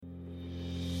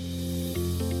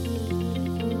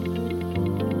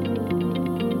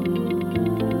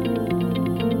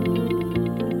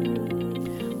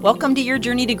Welcome to Your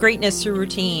Journey to Greatness Through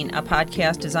Routine, a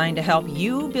podcast designed to help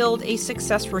you build a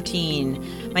success routine.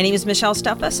 My name is Michelle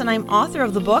Steffes, and I'm author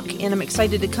of the book, and I'm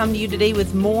excited to come to you today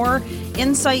with more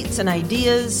insights and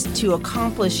ideas to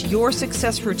accomplish your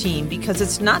success routine, because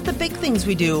it's not the big things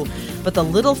we do, but the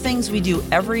little things we do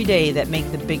every day that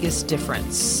make the biggest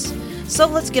difference. So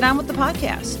let's get on with the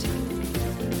podcast.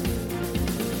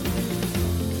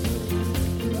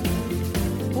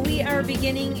 We are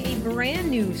beginning a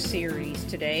brand new series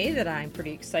today that I'm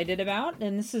pretty excited about,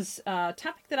 and this is a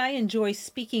topic that I enjoy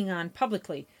speaking on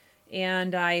publicly,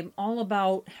 and I'm all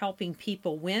about helping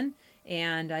people win,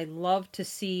 and I love to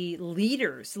see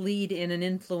leaders lead in an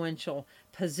influential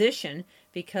position,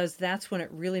 because that's when it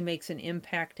really makes an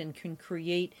impact and can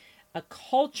create a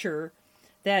culture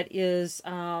that is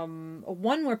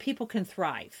one where people can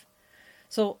thrive.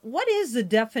 So what is the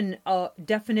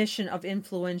definition of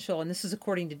influential? And this is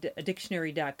according to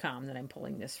dictionary.com that I'm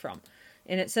pulling this from.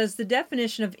 And it says the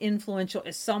definition of influential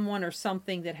is someone or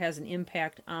something that has an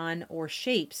impact on or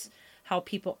shapes how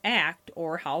people act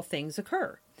or how things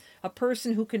occur. A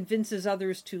person who convinces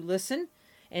others to listen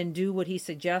and do what he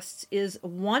suggests is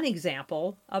one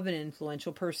example of an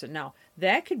influential person. Now,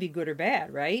 that could be good or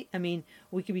bad, right? I mean,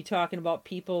 we could be talking about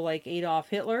people like Adolf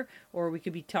Hitler, or we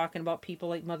could be talking about people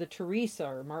like Mother Teresa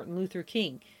or Martin Luther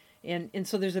King. And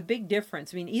so there's a big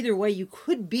difference. I mean, either way, you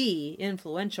could be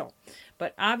influential.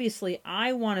 But obviously,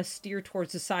 I want to steer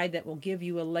towards the side that will give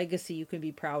you a legacy you can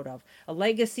be proud of. A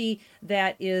legacy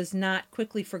that is not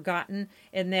quickly forgotten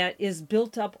and that is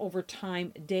built up over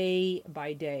time, day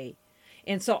by day.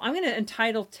 And so I'm going to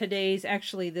entitle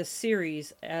this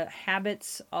series,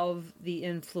 Habits of the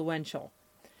Influential.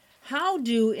 How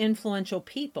do influential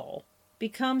people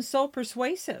become so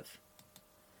persuasive?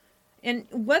 And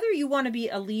whether you want to be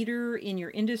a leader in your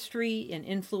industry and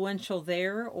influential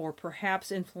there, or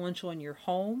perhaps influential in your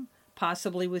home,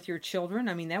 possibly with your children.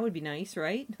 I mean, that would be nice,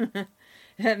 right?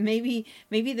 maybe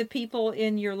the people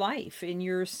in your life, in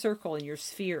your circle, in your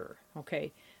sphere.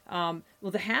 Okay. Well,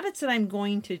 the habits that I'm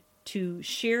going to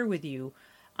share with you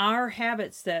are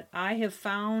habits that I have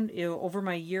found over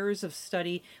my years of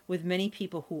study with many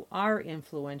people who are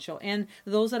influential, and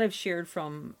those that I've shared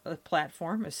from a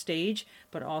platform, a stage,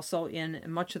 but also in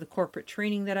much of the corporate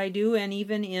training that I do, and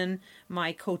even in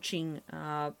my coaching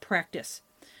practice.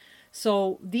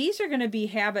 So these are going to be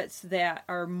habits that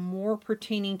are more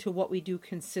pertaining to what we do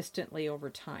consistently over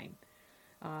time.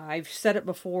 I've said it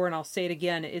before and I'll say it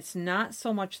again. It's not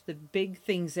so much the big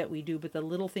things that we do, but the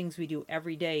little things we do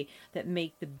every day that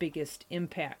make the biggest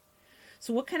impact.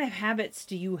 So what kind of habits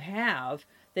do you have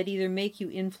that either make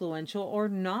you influential or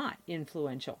not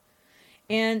influential?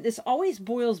 And this always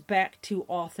boils back to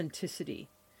authenticity.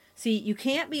 See, you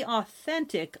can't be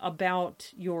authentic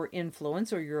about your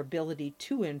influence or your ability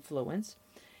to influence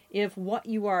if what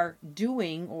you are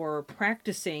doing or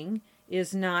practicing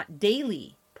is not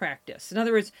daily practice. In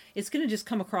other words, it's going to just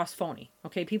come across phony.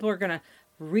 Okay, people are going to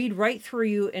read right through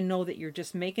you and know that you're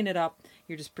just making it up.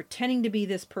 You're just pretending to be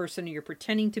this person. You're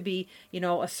pretending to be,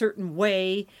 a certain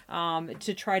way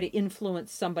to try to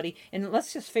influence somebody. And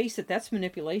let's just face it, that's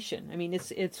manipulation. I mean,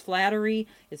 it's flattery,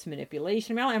 it's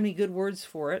manipulation. I don't have any good words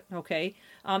for it. Okay,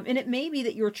 and it may be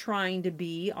that you're trying to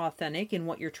be authentic in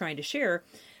what you're trying to share,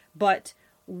 but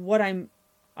what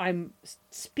I'm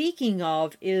speaking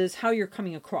of is how you're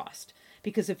coming across.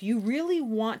 Because if you really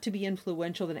want to be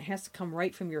influential, then it has to come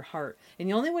right from your heart. And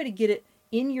the only way to get it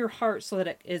in your heart so that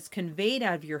it is conveyed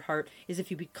out of your heart is if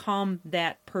you become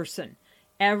that person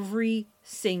every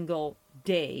single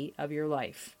day of your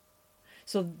life.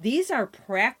 So these are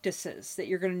practices that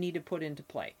you're going to need to put into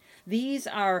play. These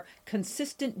are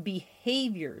consistent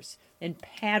behaviors and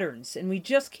patterns. And we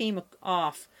just came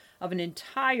off of an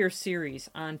entire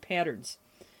series on patterns.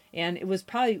 And it was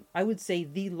probably, I would say,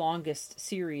 the longest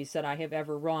series that I have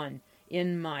ever run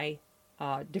in my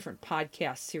different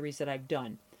podcast series that I've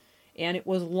done. And it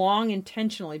was long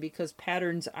intentionally because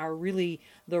patterns are really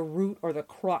the root or the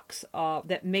crux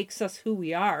that makes us who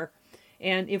we are.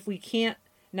 And if we can't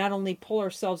not only pull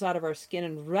ourselves out of our skin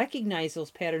and recognize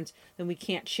those patterns, then we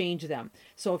can't change them.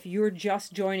 So if you're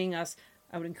just joining us,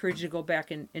 I would encourage you to go back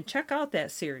and check out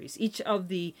that series. Each of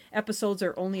the episodes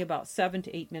are only about 7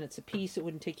 to 8 minutes apiece. It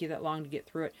wouldn't take you that long to get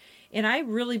through it. And I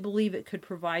really believe it could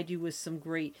provide you with some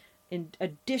great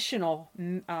additional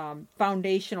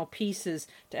foundational pieces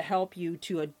to help you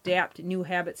to adapt new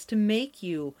habits to make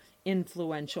you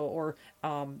influential or,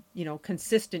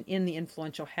 consistent in the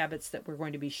influential habits that we're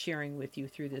going to be sharing with you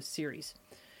through this series.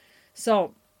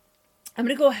 So I'm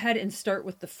going to go ahead and start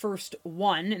with the first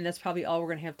one, and that's probably all we're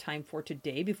going to have time for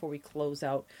today before we close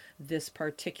out this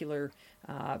particular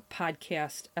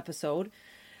podcast episode.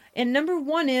 And number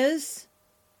one is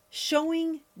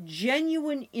showing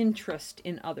genuine interest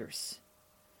in others.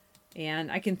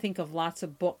 And I can think of lots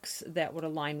of books that would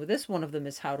align with this. One of them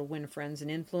is How to Win Friends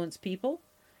and Influence People.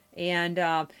 And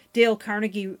Dale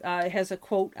Carnegie has a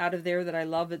quote out of there that I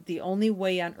love. The only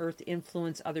way on earth to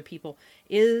influence other people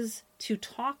is to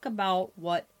talk about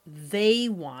what they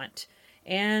want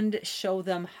and show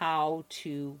them how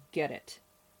to get it.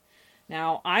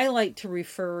 Now, I like to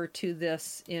refer to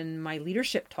this in my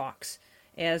leadership talks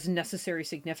as necessary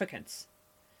significance.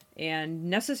 And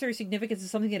necessary significance is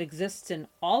something that exists in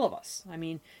all of us. I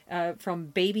mean, from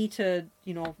baby to,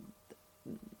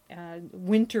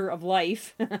 winter of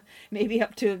life, maybe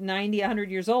up to 90,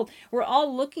 100 years old. We're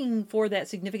all looking for that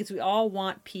significance. We all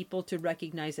want people to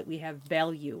recognize that we have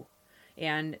value.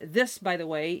 And this, by the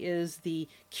way, is the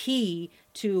key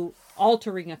to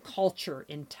altering a culture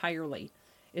entirely,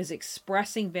 is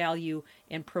expressing value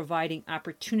and providing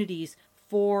opportunities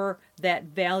for that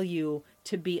value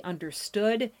to be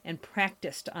understood and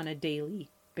practiced on a daily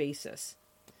basis.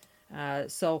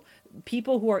 So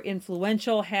people who are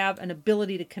influential have an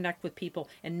ability to connect with people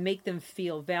and make them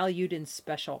feel valued and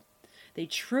special. They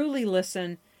truly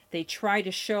listen. They try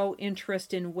to show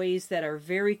interest in ways that are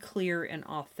very clear and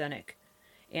authentic.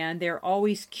 And they're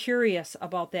always curious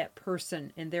about that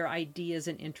person and their ideas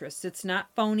and interests. It's not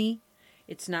phony.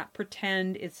 It's not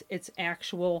pretend. It's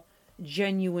actual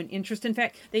genuine interest. In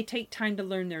fact, they take time to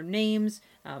learn their names,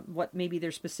 what maybe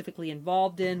they're specifically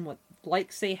involved in, what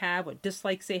likes they have, what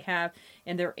dislikes they have,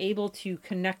 and they're able to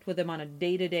connect with them on a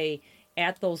day-to-day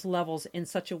at those levels in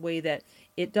such a way that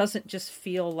it doesn't just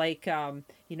feel like, a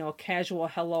casual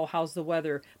hello, how's the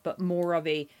weather, but more of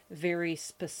a very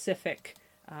specific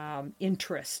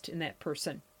interest in that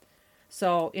person.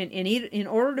 So in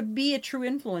order to be a true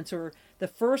influencer, the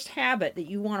first habit that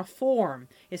you want to form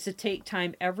is to take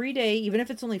time every day, even if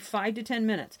it's only 5 to 10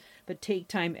 minutes, but take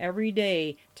time every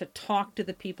day to talk to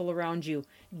the people around you,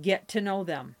 get to know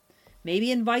them.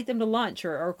 Maybe invite them to lunch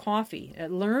or coffee,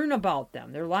 learn about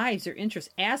them, their lives, their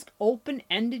interests, ask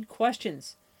open-ended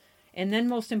questions, and then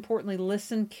most importantly,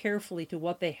 listen carefully to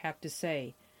what they have to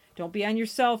say. Don't be on your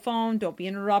cell phone, don't be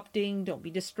interrupting, don't be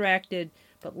distracted,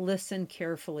 but listen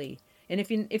carefully. And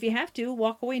if you have to,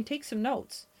 walk away and take some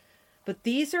notes. But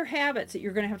these are habits that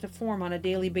you're going to have to form on a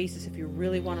daily basis if you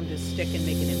really want them to stick and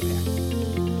make an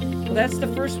impact. Well, that's the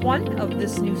first one of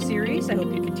this new series. I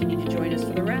hope you continue to join us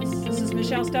for the rest. This is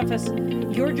Michelle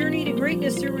Steffes, your journey to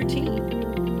greatness through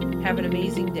routine. Have an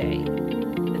amazing day.